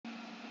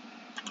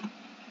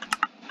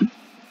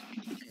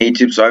Hey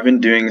YouTube, so I've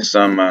been doing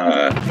some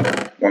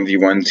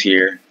 1v1s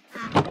here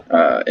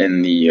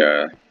in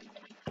the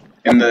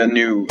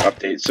new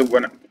update. So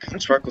when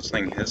Sparkle's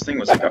thing, his thing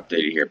was like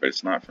updated here, but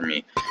it's not for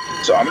me.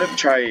 So I'm gonna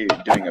try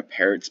doing a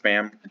parrot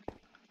spam.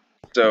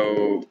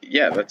 So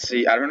yeah, let's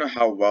see. I don't know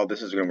how well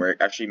this is gonna work.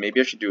 Actually, maybe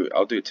I should do.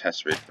 I'll do a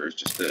test raid first,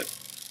 just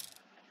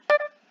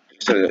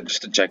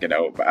to check it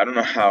out. But I don't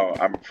know how.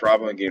 I'm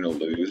probably gonna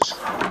lose.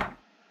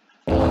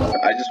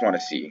 But I just want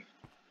to see.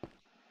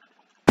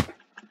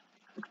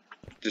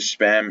 Just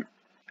spam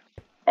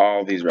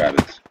all these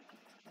rabbits.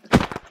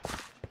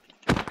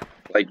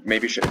 Like,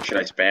 maybe should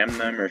I spam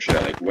them, or should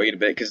I like wait a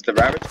bit? Because the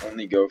rabbits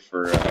only go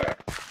for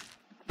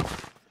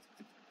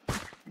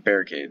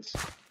barricades.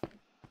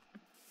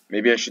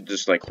 Maybe I should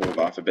just like hold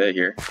off a bit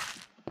here,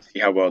 see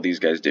how well these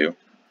guys do.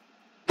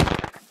 I'm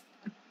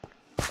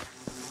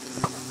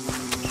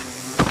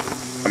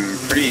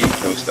pretty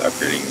close to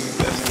upgrading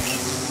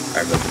this. I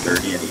have like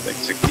 30 and he's like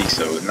 60,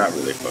 so not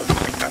really close,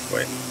 like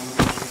halfway.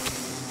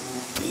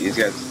 These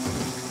guys.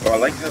 Oh, I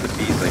like how the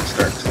bees like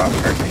stop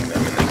targeting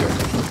them and they go.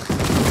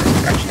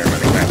 Actually, never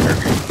mind, they can't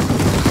target.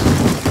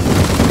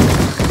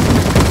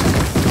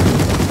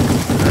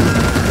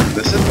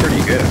 This is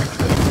pretty good,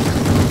 actually.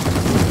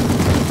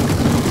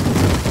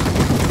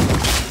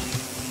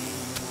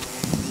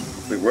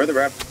 Wait, where are the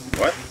rabbits?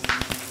 What?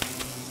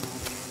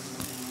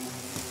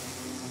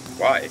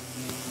 Why?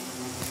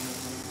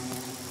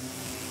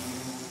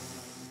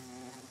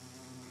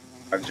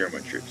 I have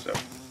 0-1 troops, so.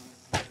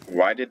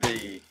 Why did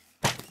they...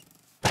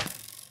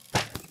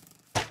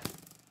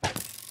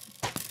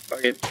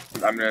 Okay,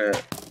 I'm gonna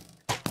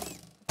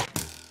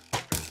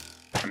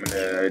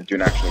do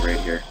an actual raid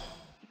here.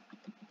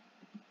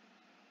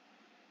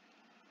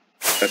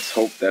 Let's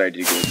hope that I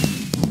do good.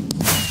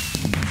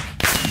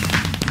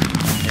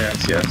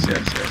 Yes.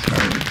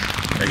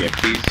 Alright. Okay,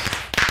 please.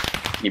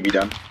 Can you be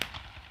done?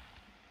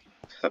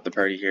 Stop the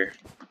party here.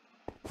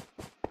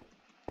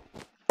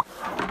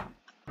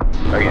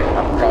 Okay,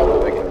 I'm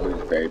probably gonna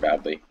lose very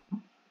badly.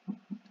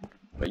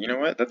 But you know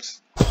what? That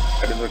is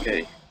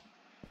okay.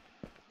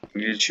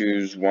 We need to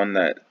choose one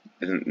that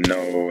isn't. No.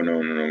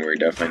 We're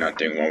definitely not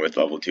doing one with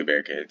level 2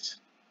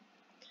 barricades.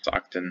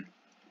 Stockton.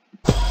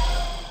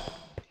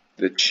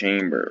 The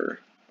chamber.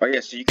 Oh yeah,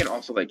 so you can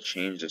also like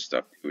change this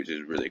stuff, which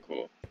is really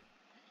cool.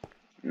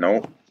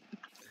 Nope.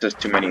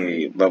 Just too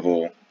many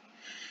level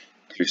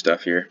 2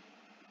 stuff here.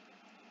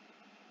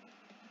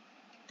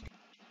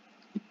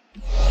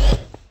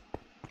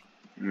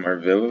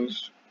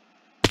 Marvillos.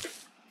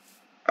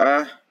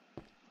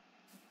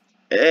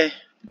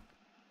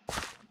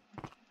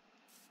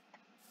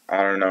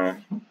 I don't know.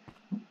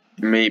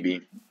 Maybe.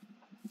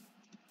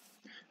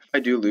 If I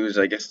do lose,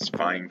 I guess it's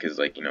fine, because,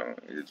 like, you know,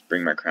 it's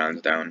bring my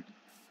crowns down.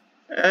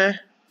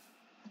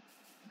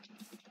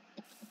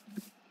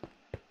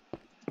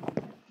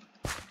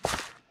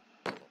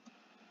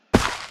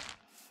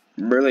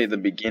 Really, the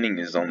beginning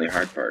is the only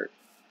hard part.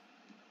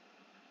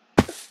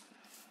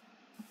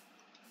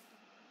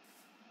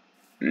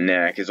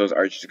 Nah, because those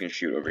archers can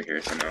shoot over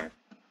here, so no.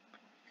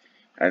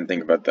 I didn't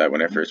think about that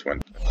when I first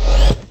went.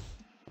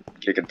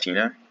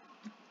 Gigatina.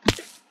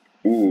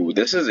 Ooh,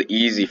 this is an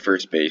easy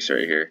first base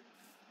right here.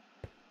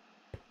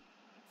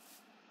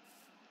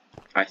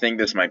 I think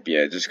this might be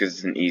it, just because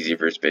it's an easy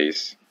first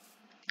base.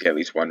 Get at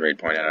least one raid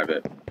point out of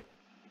it.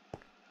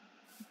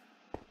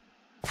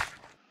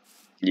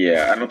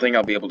 Yeah, I don't think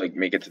I'll be able to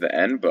make it to the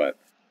end, but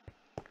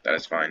that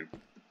is fine.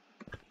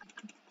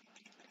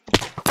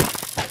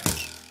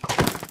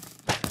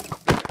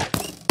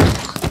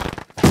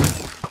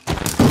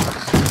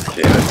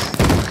 Okay, let's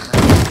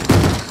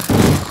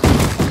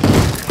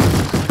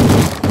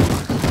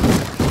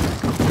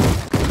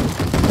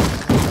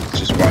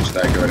just watch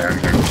that go down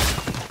here.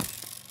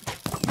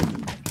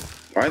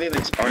 Why are they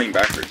like spawning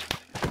backwards?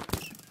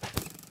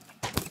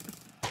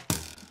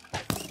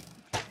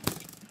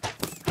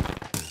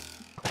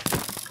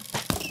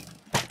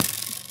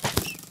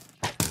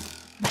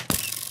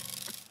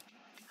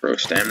 Bro,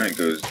 stamina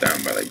goes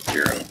down by like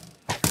 0.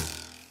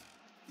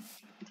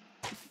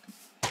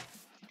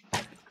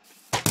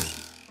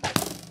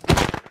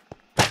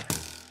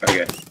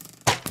 Okay.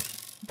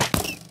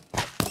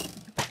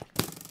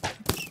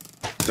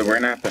 So we're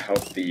gonna have to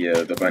help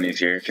the bunnies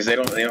here, because they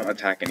don't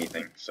attack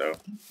anything. So,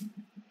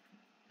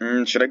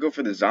 should I go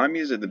for the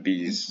zombies or the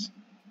bees?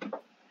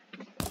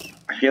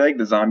 I feel like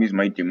the zombies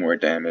might do more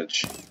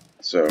damage,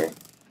 so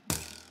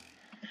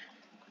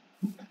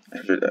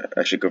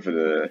I should go for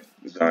the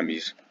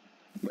zombies.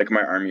 Like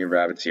my army of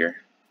rabbits here.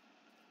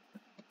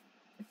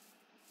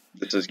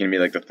 This is gonna be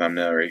like the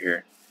thumbnail right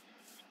here.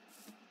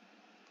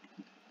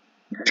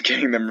 Just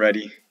getting them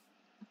ready.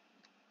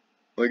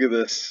 Look at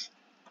this.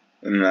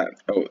 And that.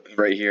 Oh,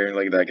 right here.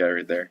 Like that guy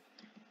right there.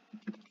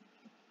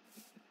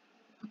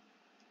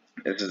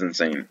 This is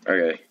insane.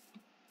 Okay.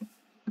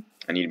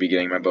 I need to be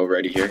getting my bow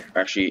ready here.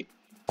 Actually,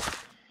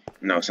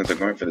 no, since I'm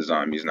going for the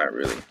zombies, not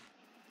really.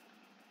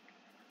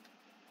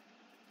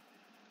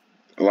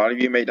 A lot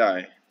of you may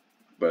die,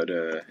 but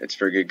it's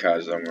for a good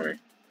cause, don't worry.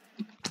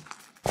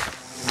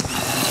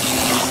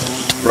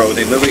 Bro,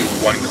 they literally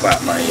one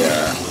clap my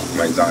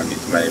my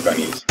zombies, my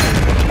bunnies.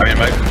 I mean,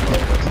 my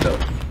but still.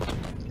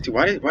 See,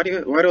 why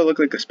do I look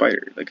like a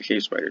spider, like a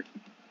cave spider?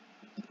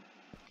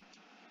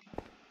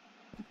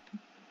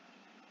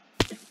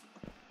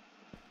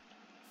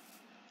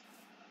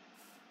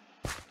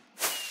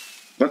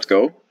 Let's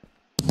go.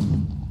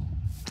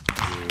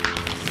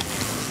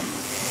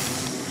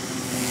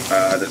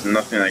 There's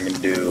nothing I can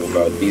do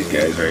about these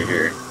guys right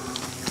here.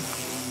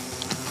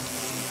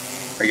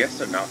 I guess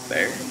they're not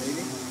there,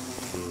 maybe?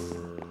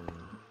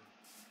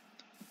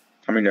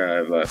 How many do I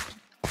have left?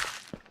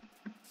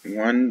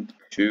 1,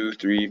 2,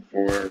 3,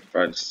 4,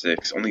 5,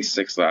 6. Only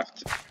 6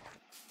 left.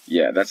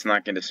 Yeah, that's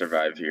not going to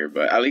survive here,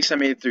 but at least I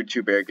made it through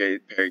 2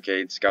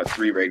 barricades, got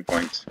 3 raid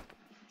points.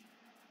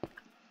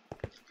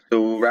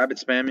 So rabbit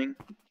spamming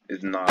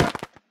is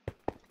not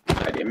an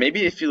idea.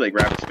 Maybe if you like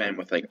rabbit spam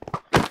with like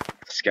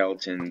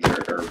skeletons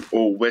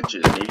or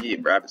witches, maybe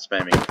rabbit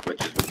spamming with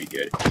witches would be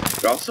good.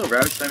 But also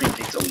rabbit spamming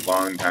takes a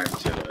long time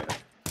to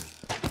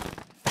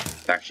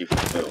actually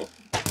fulfill.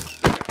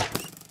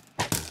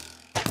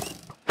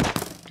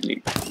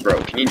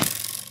 Bro, can you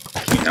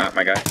not,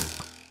 my guy?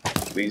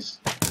 Please.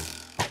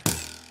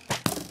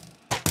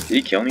 Did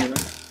he kill me then?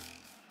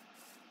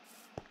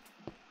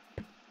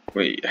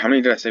 Wait, how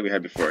many did I say we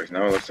had before?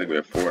 Now it looks like we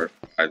have 4,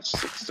 5,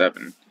 6,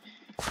 7.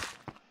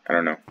 I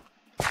don't know.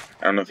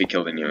 I don't know if he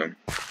killed any of them.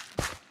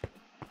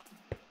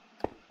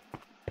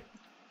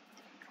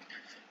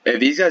 If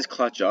these guys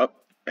clutch up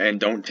and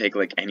don't take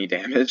like any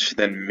damage,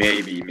 then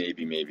maybe.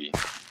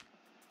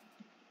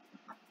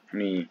 How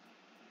many?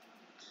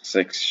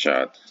 6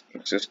 shots.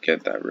 Let's just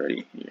get that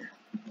ready here.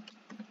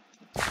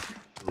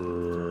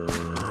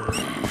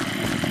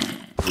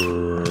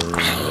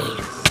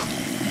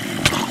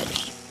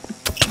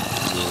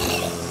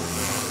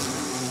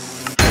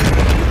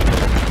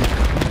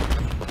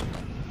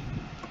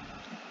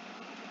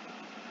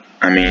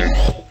 I mean,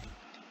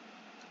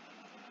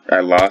 I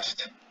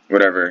lost.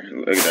 Whatever.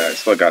 Look at that. I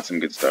still got some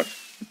good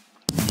stuff.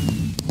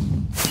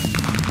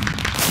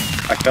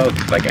 I felt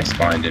like I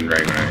spawned in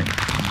right when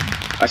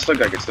I still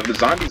got good stuff. The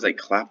zombies, like,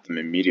 clapped them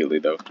immediately,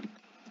 though.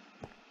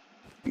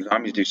 The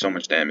zombies do so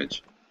much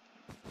damage.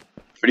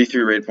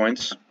 33 raid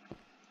points.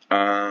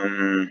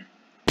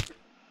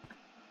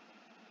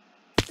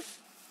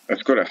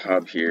 Let's go to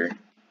hub here.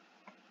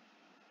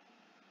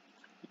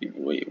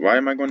 Wait, why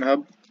am I going to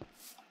hub?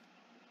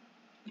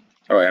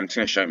 Oh, I'm just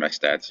gonna show you my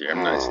stats here.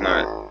 It's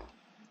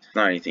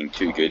not anything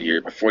too good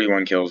here. But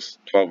 41 kills,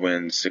 12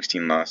 wins,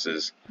 16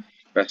 losses,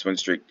 best win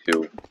streak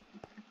 2.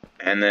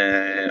 And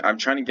then I'm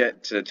trying to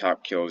get to the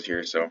top kills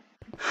here, so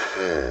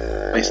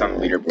based on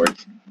the leaderboard.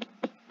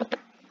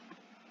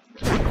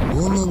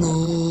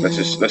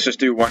 Let's just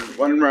do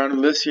one round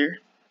of this here.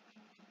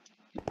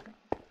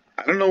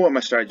 I don't know what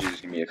my strategy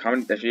is gonna be.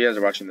 Comment if you guys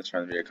are watching this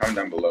from the video. Comment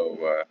down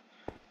below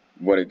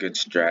what a good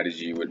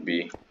strategy would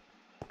be.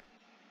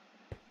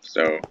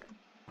 So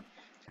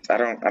I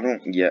don't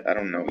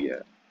know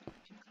yet.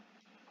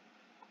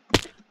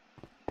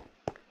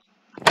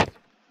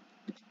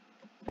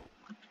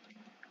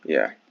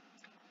 Yeah.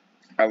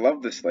 I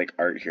love this like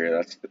art here.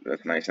 That's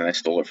nice, and I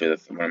stole it for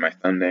one of my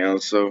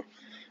thumbnails. So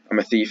I'm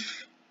a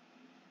thief.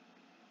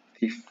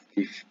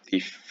 Thief.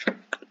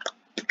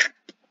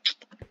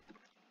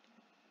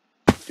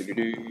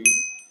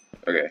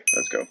 Okay,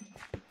 let's go.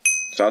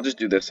 So I'll just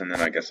do this, and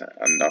then I guess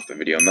I'm off the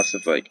video. Unless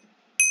if like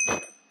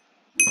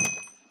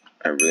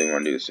I really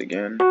want to do this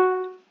again.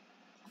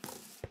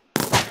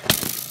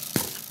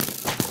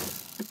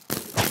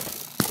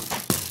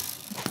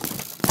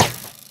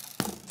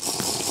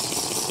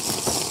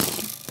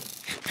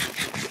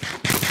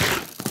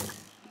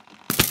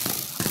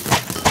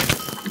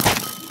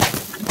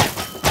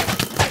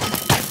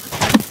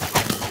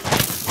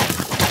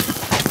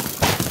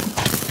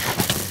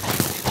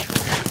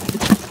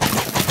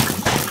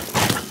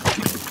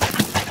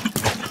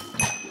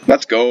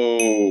 Let's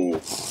go!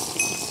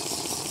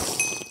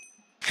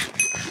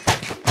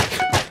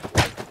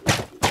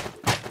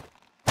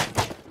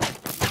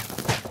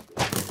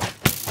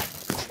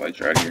 Slides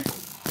right here.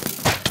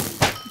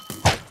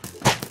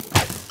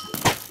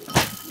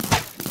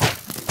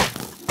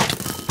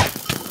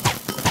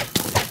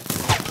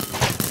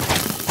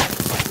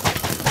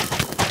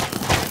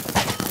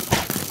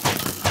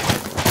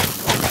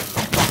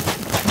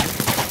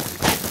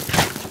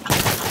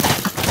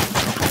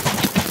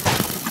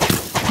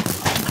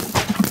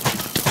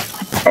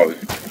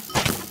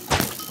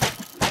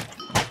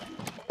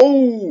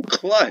 Oh,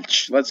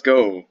 clutch! Let's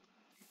go.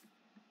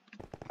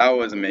 That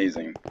was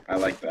amazing. I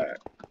like that.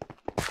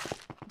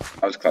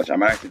 That was clutch. I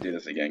might have to do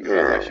this again because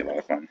it was actually a lot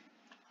of fun.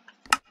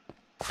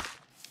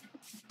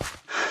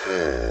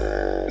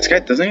 This guy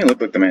doesn't he look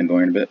like the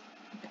Mandalorian a bit?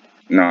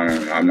 No,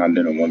 I'm not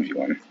doing a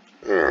 1v1.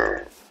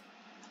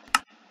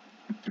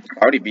 I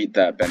already beat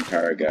that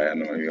Bentara guy on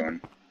the 1v1.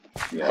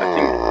 Yeah, I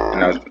think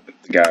and that was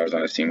the guy I was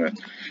on his team with.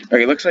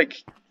 Okay, looks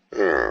like.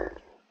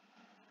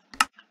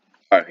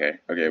 Okay,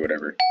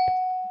 whatever.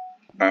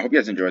 I hope you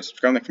guys enjoyed.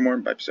 Subscribe, like for more.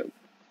 Bye, episode.